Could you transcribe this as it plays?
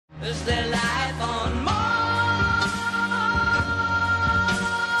Is there life on Mars?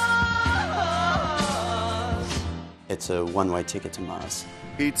 It's a one-way ticket to Mars.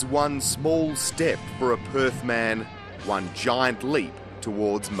 It's one small step for a Perth man, one giant leap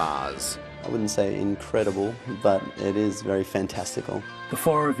towards Mars. I wouldn't say incredible, but it is very fantastical. The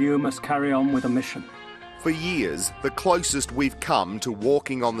four of you must carry on with a mission. For years, the closest we've come to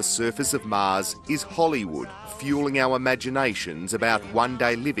walking on the surface of Mars is Hollywood, fueling our imaginations about one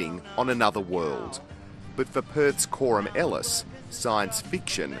day living on another world. But for Perth's Korum Ellis, science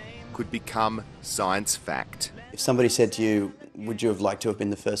fiction could become science fact. If somebody said to you, would you have liked to have been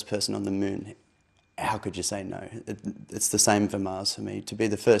the first person on the moon? How could you say no? It's the same for Mars for me. To be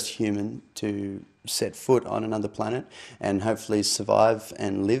the first human to set foot on another planet and hopefully survive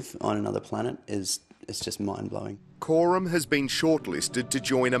and live on another planet is just mind-blowing. Korum has been shortlisted to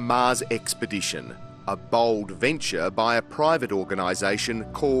join a Mars expedition, a bold venture by a private organisation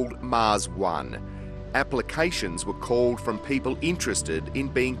called Mars One. Applications were called from people interested in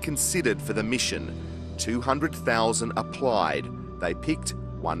being considered for the mission. 200,000 applied. They picked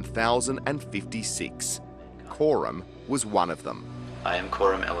 1,056. Korum was one of them. I am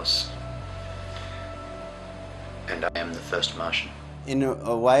Korum Ellis, and I am the first Martian. In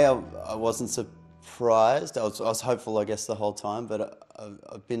a way, I wasn't surprised. I was hopeful, I guess, the whole time, but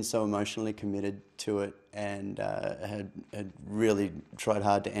I've been so emotionally committed to it and had really tried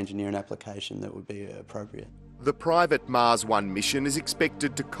hard to engineer an application that would be appropriate. The private Mars One mission is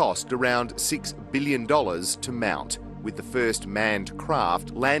expected to cost around $6 billion to mount, with the first manned craft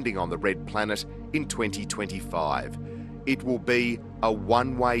landing on the Red Planet in 2025. It will be a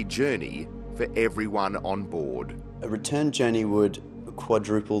one-way journey for everyone on board. A return journey would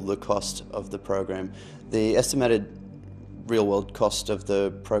quadruple the cost of the program. The estimated real-world cost of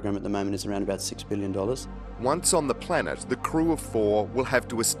the program at the moment is around about $6 billion. Once on the planet, the crew of 4 will have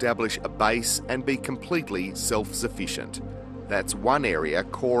to establish a base and be completely self-sufficient. That's one area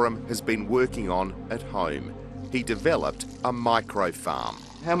Korum has been working on at home. He developed a micro-farm.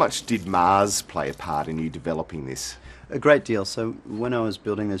 How much did Mars play a part in you developing this? A great deal. So when I was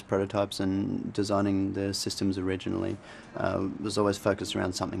building those prototypes and designing the systems originally, was always focused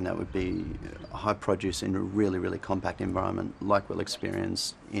around something that would be high produce in a really, really compact environment, like we'll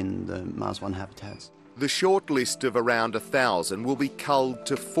experience in the Mars One habitats. The short list of around 1,000 will be culled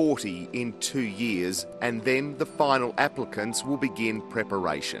to 40 in 2 years, and then the final applicants will begin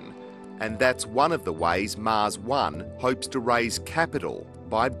preparation. And that's one of the ways Mars One hopes to raise capital,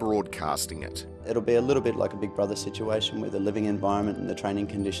 by broadcasting it. It'll be a little bit like a Big Brother situation where the living environment and the training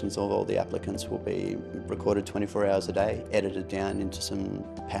conditions of all the applicants will be recorded 24 hours a day, edited down into some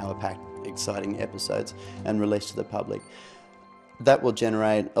power-packed, exciting episodes and released to the public. That will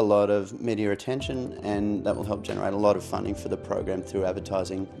generate a lot of media attention, and that will help generate a lot of funding for the program through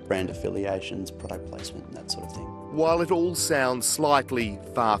advertising, brand affiliations, product placement, and that sort of thing. While it all sounds slightly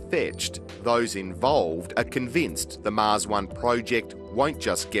far-fetched, those involved are convinced the Mars One project won't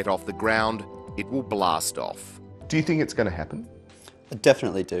just get off the ground, it will blast off. Do you think it's going to happen? I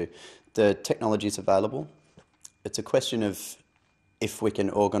definitely do. The technology is available. It's a question of if we can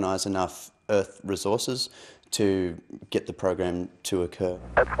organise enough Earth resources to get the program to occur.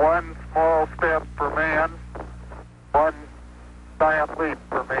 It's one small step for man, one giant leap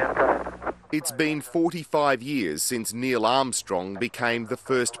for mankind. It's been 45 years since Neil Armstrong became the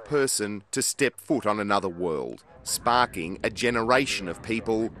first person to step foot on another world, sparking a generation of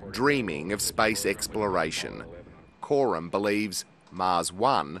people dreaming of space exploration. Korum believes Mars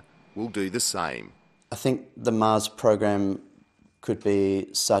One will do the same. I think the Mars program could be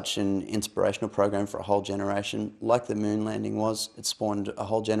such an inspirational program for a whole generation. Like the moon landing was, it spawned a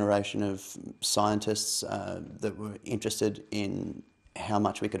whole generation of scientists that were interested in how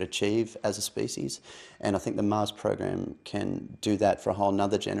much we could achieve as a species, and I think the Mars program can do that for a whole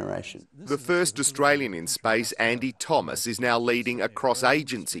nother generation. The first Australian in space, Andy Thomas, is now leading a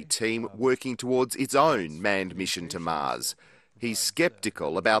cross-agency team working towards its own manned mission to Mars. He's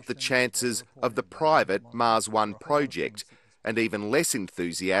sceptical about the chances of the private Mars One project, and even less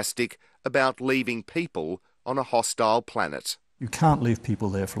enthusiastic about leaving people on a hostile planet. You can't leave people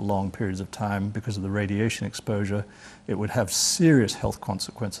there for long periods of time because of the radiation exposure. It would have serious health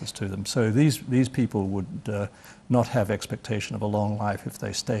consequences to them. So these people would not have expectation of a long life if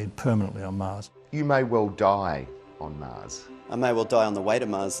they stayed permanently on Mars. You may well die on Mars. I may well die on the way to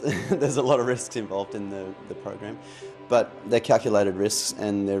Mars. There's a lot of risks involved in the program, but they're calculated risks,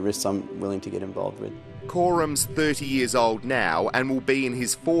 and they're risks I'm willing to get involved with. Korum's 30 years old now and will be in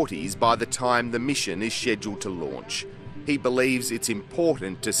his 40s by the time the mission is scheduled to launch. He believes it's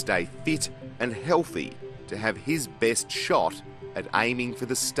important to stay fit and healthy to have his best shot at aiming for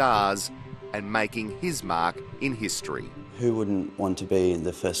the stars and making his mark in history. Who wouldn't want to be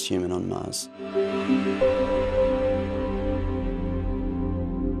the first human on Mars?